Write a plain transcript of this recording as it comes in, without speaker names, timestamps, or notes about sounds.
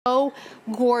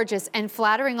so gorgeous and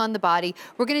flattering on the body.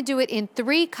 We're gonna do it in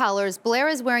 3 colors. Blair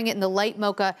is wearing it in the light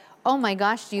mocha. Oh my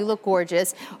gosh, do you look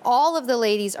gorgeous. All of the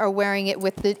ladies are wearing it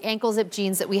with the ankle zip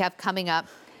jeans that we have coming up.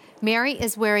 Mary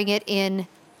is wearing it in,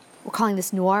 we're calling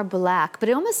this noir black, but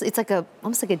it's like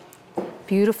almost like a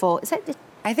beautiful, is that?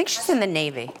 I think she's in the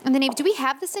navy. In the navy, do we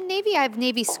have this in navy? I have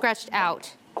navy scratched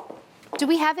out. Do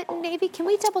we have it in navy? Can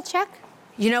we double check?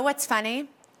 You know what's funny?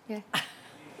 Yeah.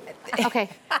 Okay.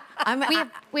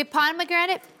 we have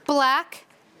pomegranate, black,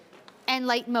 and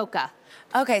light mocha.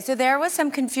 Okay, so there was some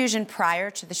confusion prior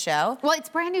to the show. Well, it's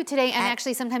brand new today, and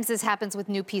actually sometimes this happens with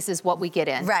new pieces, what we get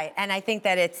in. Right, and I think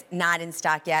that it's not in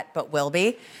stock yet, but will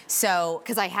be. So,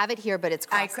 because I have it here, but it's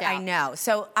crossed out. I know.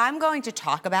 So I'm going to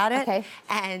talk about it okay.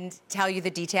 and tell you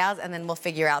the details, and then we'll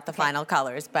figure out the final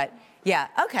colors. But yeah,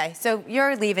 okay, so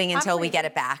you're leaving until we get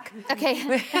it back.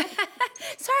 Okay.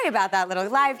 Sorry about that little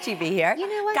live TV here. You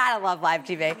know what? Gotta love live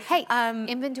TV. Hey,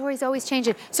 inventory's always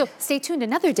changing. So stay tuned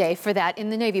another day for that in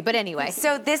the Navy. But anyway.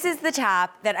 So this is the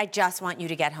top that I just want you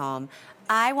to get home.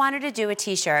 I wanted to do a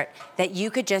t-shirt that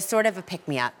you could just sort of a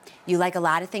pick-me-up. You like a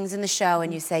lot of things in the show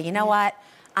and you say, you know what?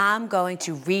 I'm going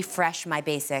to refresh my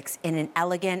basics in an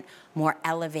elegant, more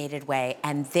elevated way.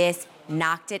 And this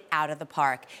knocked it out of the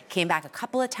park. Came back a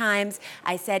couple of times.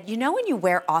 I said, you know when you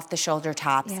wear off-the-shoulder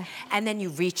tops and then you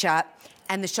reach up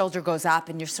and the shoulder goes up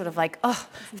and you're sort of like, oh,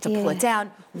 I have to pull it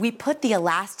down. We put the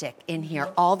elastic in here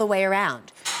all the way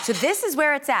around. So this is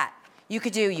where it's at. You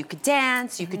could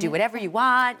dance, you could do whatever you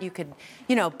want, you could,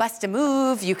 you know, bust a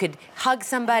move, you could hug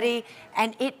somebody,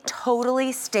 and it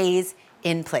totally stays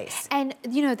in place. And,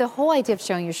 you know, the whole idea of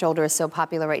showing your shoulder is so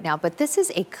popular right now, but this is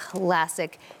a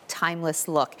classic, timeless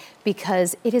look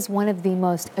because it is one of the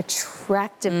most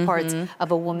attractive parts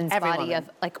of a woman's body of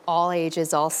like all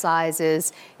ages, all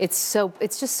sizes. It's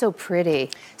just so pretty.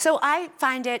 So I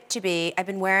find it to be, I've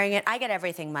been wearing it, I get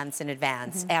everything months in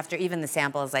advance after even the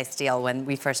samples I steal when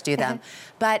we first do them.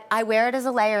 But I wear it as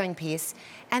a layering piece.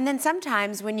 And then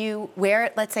sometimes when you wear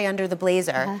it, let's say under the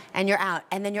blazer, and you're out,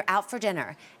 and then you're out for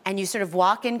dinner, and you sort of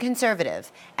walk in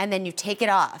conservative, and then you take it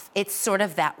off, it's sort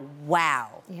of that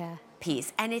wow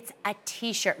piece. And it's a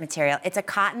t-shirt material. It's a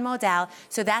cotton modal,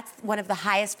 so that's one of the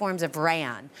highest forms of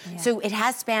rayon. So it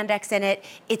has spandex in it.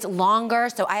 It's longer,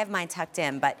 so I have mine tucked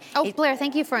in, but... Oh, Blair,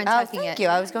 thank you for untucking it. Thank you.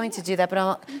 I was going to do that,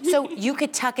 but so you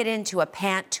could tuck it into a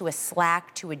pant, to a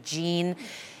slack, to a jean,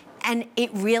 and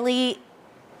it really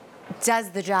does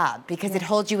the job because it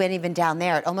holds you in even down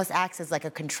there. It almost acts as like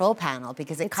a control panel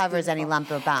because it covers any lump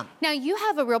or bump. Now, you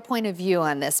have a real point of view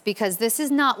on this because this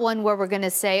is not one where we're going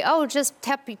to say, oh, just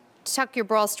tuck your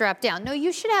bra strap down. No,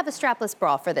 you should have a strapless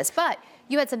bra for this, but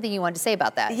you had something you wanted to say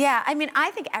about that. Yeah, I mean,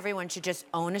 I think everyone should just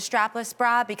own a strapless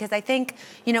bra because I think,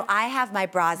 you know, I have my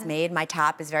bras made. My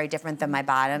top is very different than my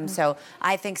bottom, so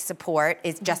I think support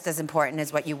is just as important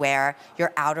as what you wear, your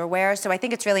outerwear. So I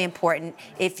think it's really important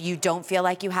if you don't feel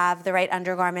like you have the right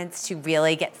undergarments to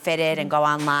really get fitted and go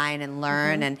online and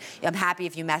learn. And I'm happy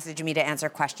if you message me to answer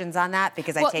questions on that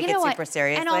because I take it super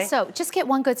seriously. And also, just get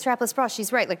one good strapless bra.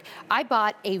 She's right. Like, I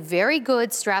bought a very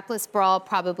good strapless bra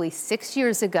probably 6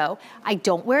 years ago. I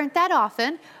don't wear it that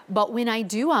often, but when I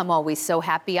do, I'm always so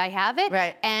happy I have it.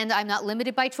 Right. And I'm not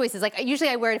limited by choices. Like, usually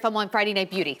I wear it if I'm on Friday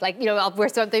Night Beauty. Like, you know, I'll wear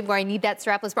something where I need that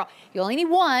strapless bra. You only need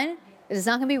one. It's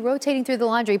not going to be rotating through the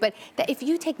laundry, but if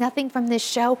you take nothing from this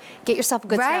show, get yourself a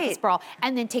good strapless bra,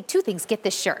 and then take 2 things. Get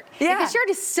this shirt. Yeah. Like, the shirt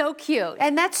is so cute.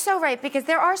 And that's so right, because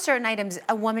there are certain items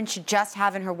a woman should just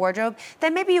have in her wardrobe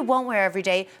that maybe you won't wear every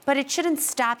day, but it shouldn't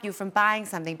stop you from buying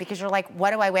something because you're like,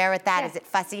 what do I wear with that? Is it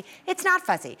fussy? It's not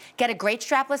fussy. Get a great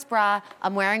strapless bra.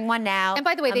 I'm wearing one now. And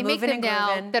by the way, they make them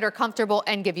now that are comfortable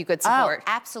and give you good support. Oh,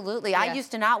 absolutely. I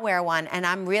used to not wear one, and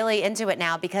I'm really into it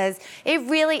now because it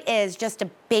really is just a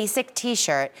basic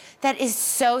t-shirt that is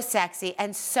so sexy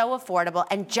and so affordable,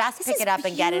 and just pick it up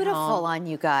and get it home. Beautiful on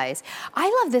you guys.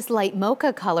 I love this light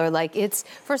mocha color. Like, it's,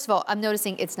 first of all, I'm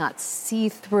noticing it's not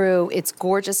see-through. It's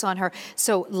gorgeous on her.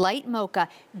 So light mocha.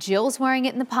 Jill's wearing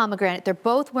it in the pomegranate. They're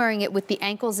both wearing it with the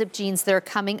ankle zip jeans that are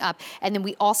coming up. And then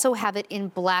we also have it in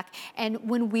black. And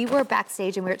when we were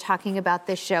backstage and we were talking about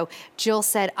this show, Jill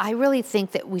said, I really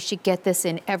think that we should get this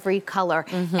in every color.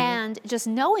 And just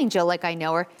knowing Jill like I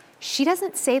know her, she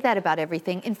doesn't say that about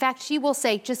everything. In fact, she will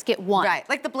say, just get one. Right,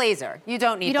 like the blazer. You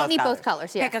don't need both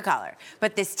colors. Pick a color.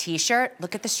 But this t-shirt,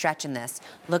 look at the stretch in this.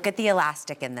 Look at the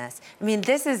elastic in this. I mean,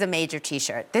 this is a major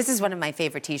t-shirt. This is one of my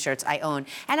favorite t-shirts I own.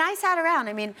 And I sat around.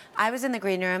 I mean, I was in the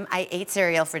green room. I ate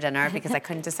cereal for dinner because I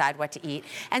couldn't decide what to eat.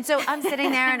 And so I'm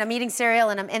sitting there and I'm eating cereal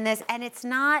and I'm in this, and it's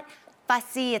not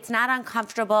fussy, it's not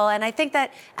uncomfortable. And I think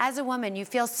that as a woman, you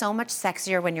feel so much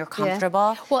sexier when you're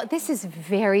comfortable. Yeah. Well, this is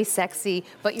very sexy,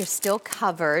 but you're still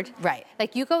covered. Right.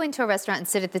 Like you go into a restaurant and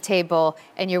sit at the table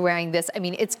and you're wearing this. I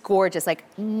mean, it's gorgeous. Like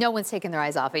no one's taking their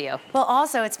eyes off of you. Well,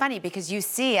 also, it's funny because you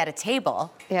see at a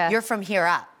table, you're from here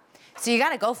up. So you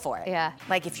got to go for it. Yeah.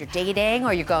 Like if you're dating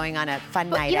or you're going on a fun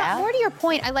night out. More to your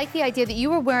point, I like the idea that you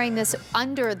were wearing this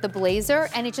under the blazer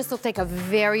and it just looked like a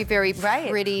very, very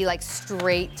pretty, like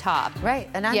straight top. Right.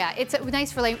 And yeah, it's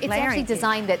nice for layering. It's actually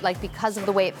designed that like because of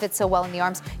the way it fits so well in the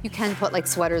arms, you can put like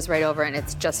sweaters right over and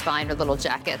it's just fine, or little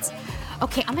jackets.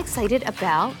 Okay, I'm excited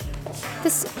about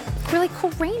this really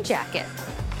cool rain jacket.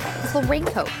 This little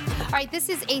raincoat. All right, this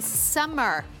is a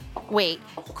summer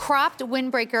cropped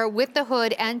windbreaker with the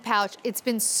hood and pouch. It's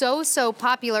been so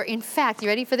popular. In fact, you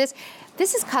ready for this?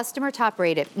 This is customer top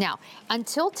rated. Now,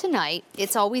 until tonight,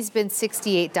 it's always been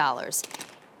 $68.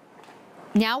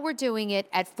 Now we're doing it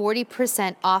at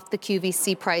 40% off the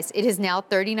QVC price. It is now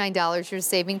 $39. You're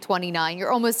saving $29.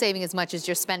 You're almost saving as much as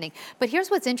you're spending. But here's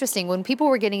what's interesting. When people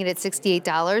were getting it at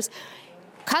 $68,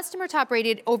 customer top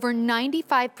rated, over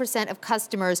 95% of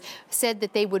customers said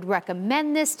that they would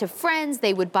recommend this to friends,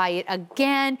 they would buy it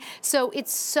again. So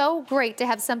it's so great to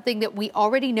have something that we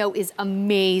already know is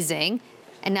amazing,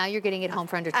 and now you're getting it home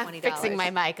for under $20. I'm fixing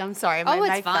my mic, I'm sorry. My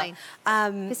mic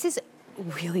fine. This is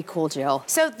really cool, Jill.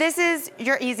 So this is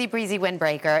your easy breezy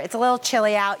windbreaker. It's a little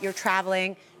chilly out, you're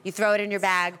traveling, you throw it in your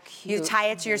bag, you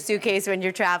tie it to your suitcase when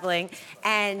you're traveling,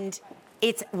 and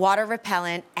it's water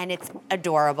repellent and it's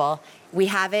adorable. We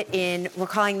have it in,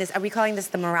 are we calling this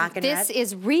the Moroccan red? This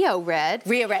is Rio red.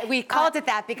 Rio red. We called it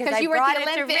that because I brought it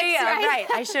to Rio. Right?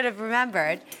 I should have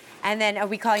remembered. And then are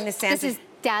we calling this This is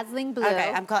dazzling blue.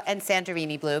 Okay, and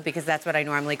Santorini blue because that's what I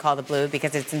normally call the blue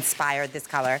because it's inspired, this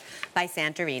color, by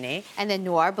Santorini. And then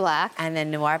noir black. And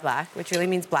then noir black, which really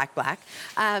means black.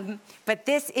 But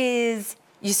this is,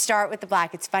 you start with the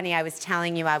black. It's funny, I was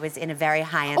telling you I was in a very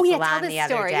high-end salon the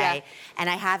other day, and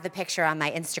I have the picture on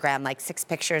my Instagram, like 6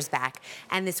 pictures back,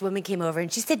 and this woman came over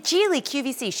and she said, G.I.L.I,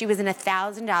 QVC. She was in a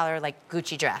 $1,000 like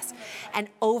Gucci dress, and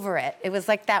over it, it was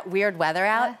like that weird weather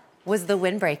out, was the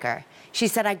windbreaker. She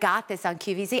said, I got this on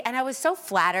QVC, and I was so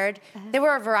flattered. There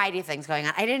were a variety of things going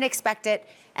on. I didn't expect it,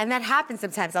 and that happens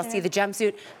sometimes. I'll see the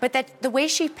jumpsuit, but the way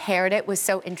she paired it was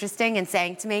so interesting and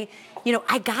saying to me, you know,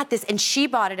 I got this, and she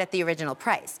bought it at the original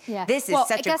price. Yeah. This is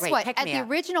such a great pick-me-up. At the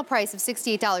original price of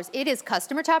 $68, it is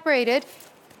customer top rated.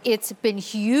 It's been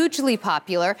hugely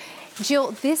popular.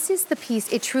 Jill, this is the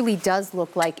piece. It truly does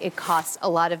look like it costs a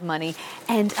lot of money.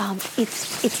 And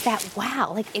it's that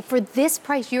wow. Like for this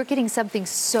price, you're getting something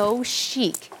so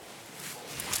chic.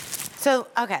 So,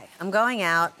 okay, I'm going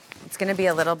out. It's gonna be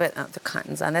a little bit, the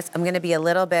cotton's on this. I'm gonna be a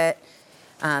little bit,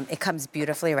 it comes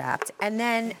beautifully wrapped. And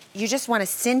then you just wanna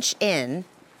cinch in.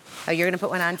 Oh, you're gonna put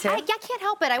one on too? I can't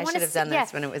help it. I should have done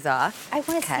this when it was off. I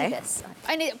wanna see this.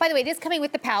 And by the way, it is coming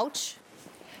with the pouch.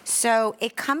 So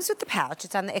it comes with the pouch.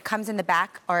 It comes in the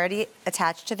back, already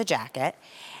attached to the jacket.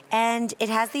 And it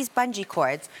has these bungee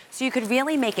cords, so you could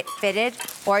really make it fitted,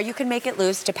 or you can make it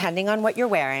loose depending on what you're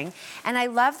wearing. And I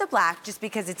love the black just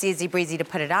because it's easy breezy to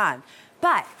put it on.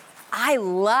 But I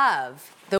love the